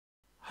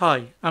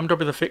Hi, I'm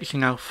Dobby the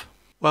Fixing Elf.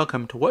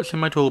 Welcome to What's in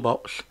My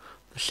Toolbox,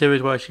 the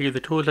series where I show you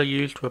the tools I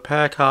use to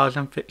repair cars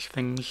and fix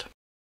things.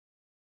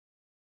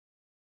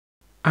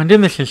 And in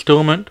this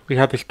instalment, we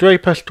have this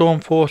Draper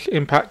Stormforce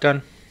Impact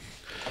Gun.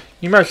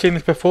 You might have seen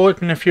this before,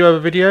 it's been in a few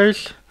other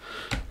videos.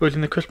 It was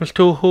in the Christmas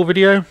tool haul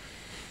video.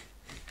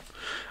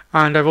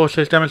 And I've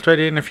also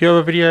demonstrated in a few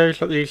other videos,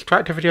 like the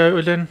tractor video it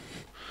was in.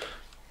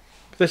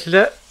 This is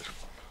it.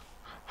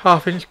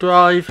 1/2 inch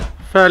drive,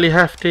 fairly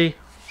hefty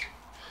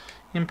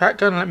impact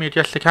gun. Let me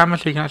adjust the camera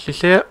so you can actually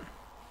see it.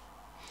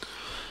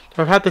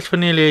 So I've had this for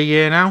nearly a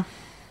year now,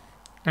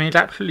 and it's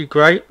absolutely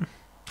great.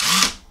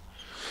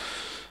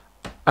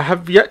 I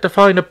have yet to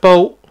find a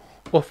bolt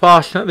or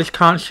fastener that this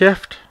can't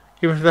shift,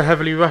 even if they're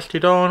heavily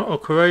rusted on or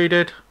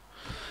corroded.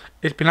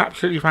 It's been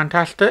absolutely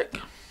fantastic,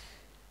 and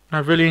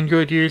I've really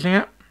enjoyed using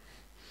it.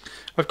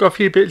 I've got a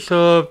few bits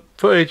of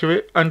footage of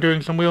it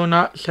undoing some wheel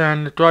nuts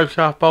and the drive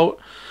shaft bolt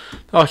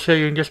that I'll show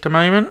you in just a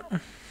moment.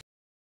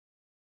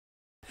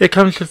 It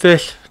comes with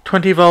this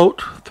 20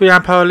 volt 3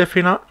 amp hour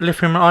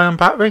lithium ion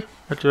battery.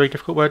 That's a very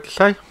difficult word to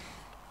say.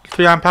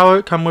 3 amp hour.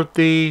 It comes with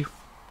the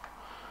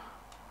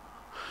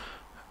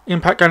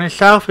impact gun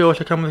itself. It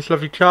also comes with this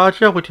lovely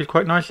charger, which is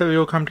quite nice that they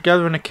all come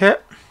together in a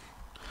kit.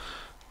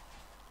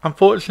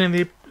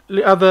 Unfortunately,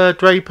 the other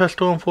Draper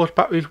Stormforce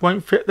batteries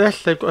won't fit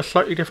this. They've got a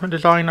slightly different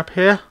design up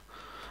here.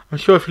 I'm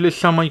sure if you look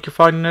somewhere you can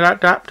find an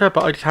adapter,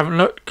 but I just haven't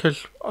looked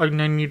because I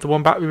only need the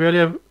one battery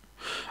really.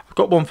 I've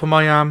got one for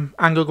my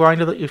angle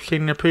grinder that you've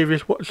seen in the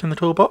previous What's in the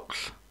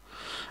Toolbox.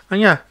 And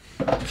yeah,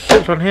 it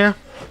sits on here.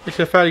 It's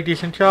a fairly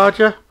decent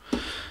charger.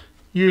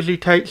 Usually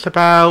takes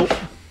about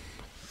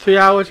 3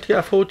 hours to get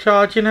a full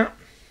charge in it.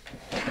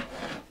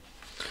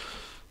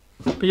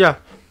 But yeah,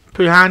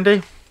 pretty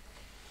handy.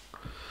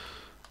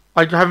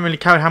 I haven't really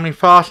counted how many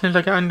fasteners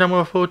I get undone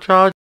with a full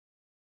charge.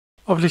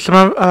 Obviously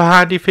some other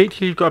handy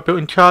features, you've got a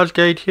built-in charge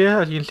gauge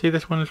here. As you can see,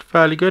 this one is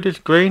fairly good. It's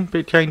green, but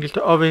it changes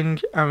to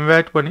orange and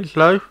red when it's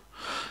low.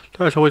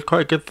 So that's always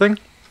quite a good thing.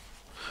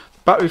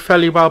 Battery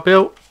fairly well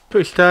built,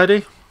 pretty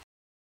sturdy.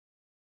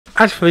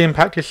 As for the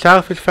impact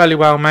itself, it's fairly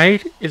well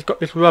made. It's got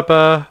this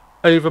rubber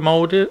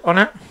overmolded on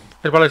it,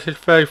 as well as this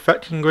very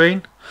fetching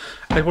green.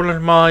 As one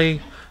of my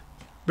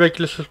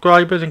regular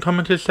subscribers and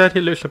commenters said,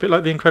 it looks a bit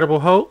like the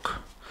Incredible Hulk.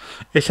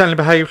 It certainly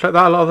behaves like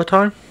that a lot of the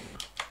time.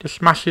 Just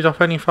smashes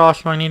off any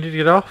fastener I needed to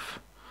get off.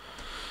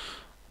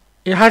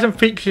 It hasn't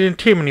featured in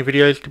too many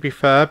videos, to be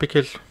fair,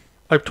 because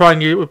I've tried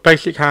and use it with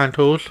basic hand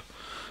tools.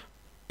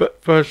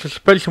 But for the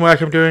suspension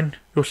work I'm doing,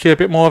 you'll see a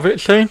bit more of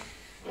it soon.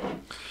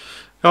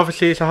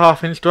 Obviously it's a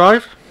 1/2 inch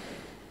drive.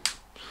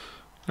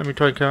 Let me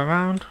try and come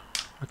around.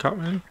 I can't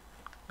really.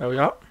 There we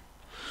are.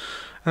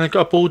 And they've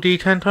got a ball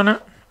detent on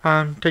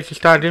it. Takes the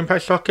standard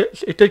impact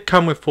sockets. It did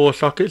come with 4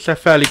 sockets, they're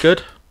fairly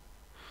good.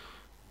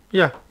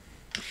 Yeah,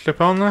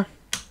 slip on there.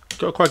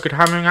 Got quite good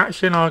hammering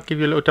action. I'll give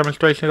you a little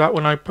demonstration of that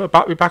when I put a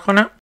battery back on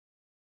it.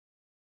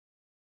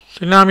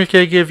 So now I'm just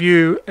going to give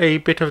you a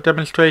bit of a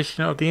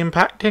demonstration of the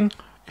impacting.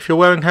 If you're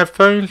wearing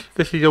headphones,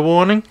 this is your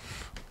warning.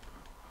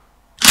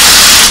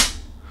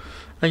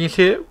 And you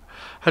see it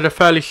has a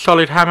fairly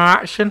solid hammer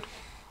action.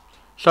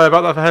 Sorry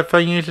about that for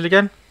headphone users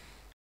again.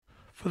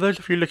 For those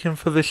of you looking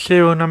for the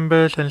serial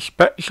numbers and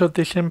specs of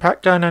this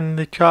impact gun and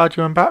the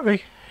charger and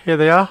battery, here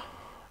they are.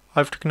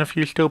 I've taken a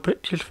few still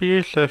pictures for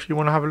you, so if you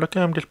want to have a look at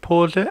them, just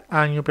pause it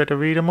and you'll be able to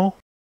read them all.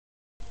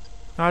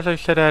 Now, as I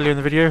said earlier in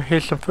the video,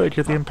 here's some footage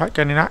of the impact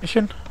gun in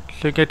action.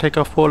 So we're going to take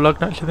off 4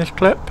 lug nuts in this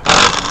clip.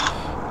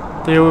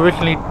 They were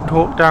originally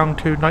torqued down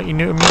to 90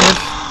 Newton meters.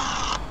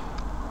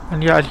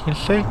 And yeah, as you can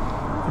see,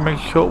 it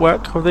makes short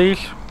work of these,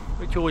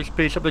 which always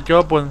speeds up the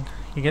job when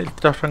you get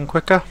stuff done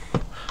quicker.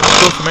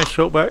 It also makes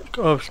short work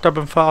of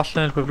stubborn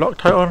fasteners with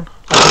Loctite on.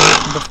 Like I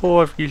mentioned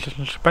before, I've used it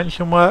in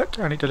suspension work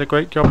and it does a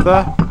great job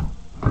there.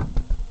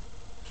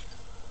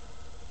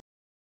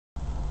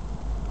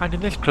 And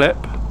in this clip,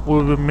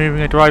 we'll be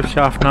removing a drive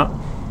shaft nut.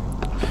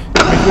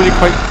 It makes really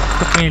quite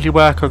quick and easy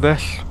work of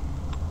this.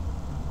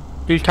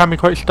 These can be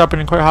quite stubborn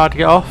and quite hard to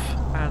get off,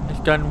 and this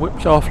gun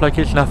whips it off like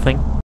it's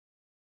nothing.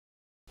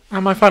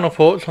 And my final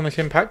thoughts on this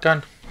impact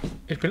gun.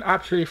 It's been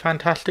absolutely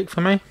fantastic for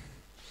me.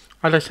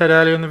 As I said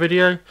earlier in the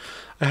video,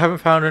 I haven't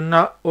found a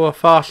nut or a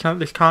fastener that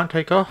this can't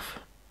take off.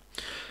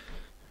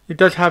 It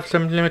does have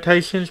some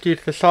limitations due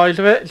to the size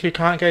of it, so you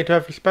can't get into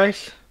every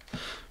space.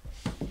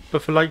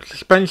 But for like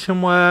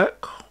suspension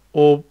work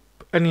or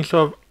any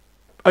sort of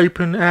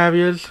open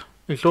areas,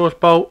 exhaust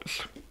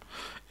bolts,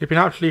 it's been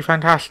absolutely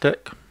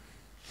fantastic.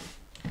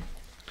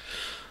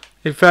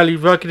 It's fairly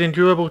rugged and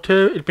durable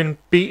too. It's been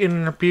beaten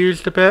and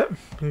abused a bit,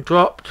 been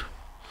dropped.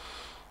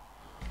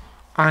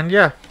 And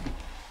yeah,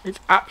 it's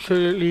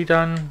absolutely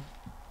done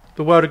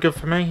the world of good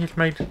for me. It's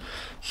made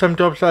some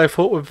jobs that I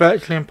thought were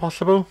virtually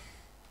impossible.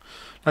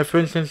 Like for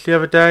instance, the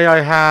other day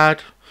I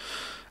had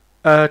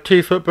a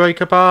 2-foot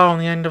breaker bar on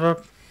the end of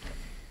a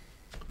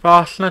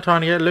fastener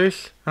trying to get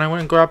loose, and I went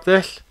and grabbed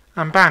this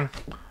and bang,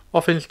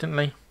 off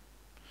instantly.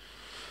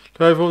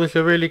 So overall this is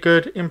a really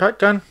good impact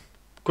gun,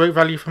 great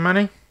value for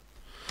money.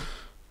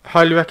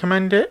 Highly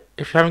recommend it.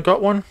 If you haven't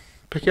got one,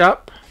 pick it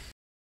up.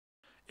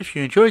 If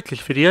you enjoyed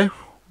this video,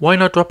 why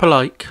not drop a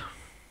like?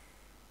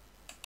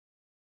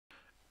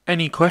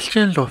 Any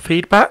questions or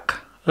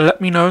feedback,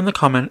 let me know in the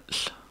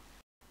comments.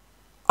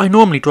 I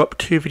normally drop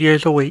 2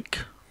 videos a week,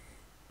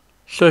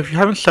 so if you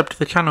haven't subbed to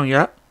the channel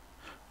yet,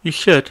 you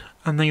should,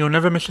 and then you'll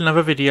never miss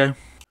another video.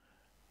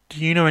 Do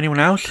you know anyone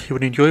else who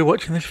would enjoy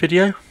watching this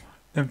video?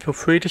 Then feel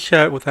free to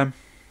share it with them.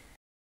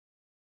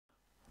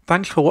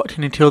 Thanks for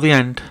watching until the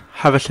end.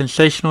 Have a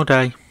sensational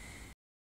day.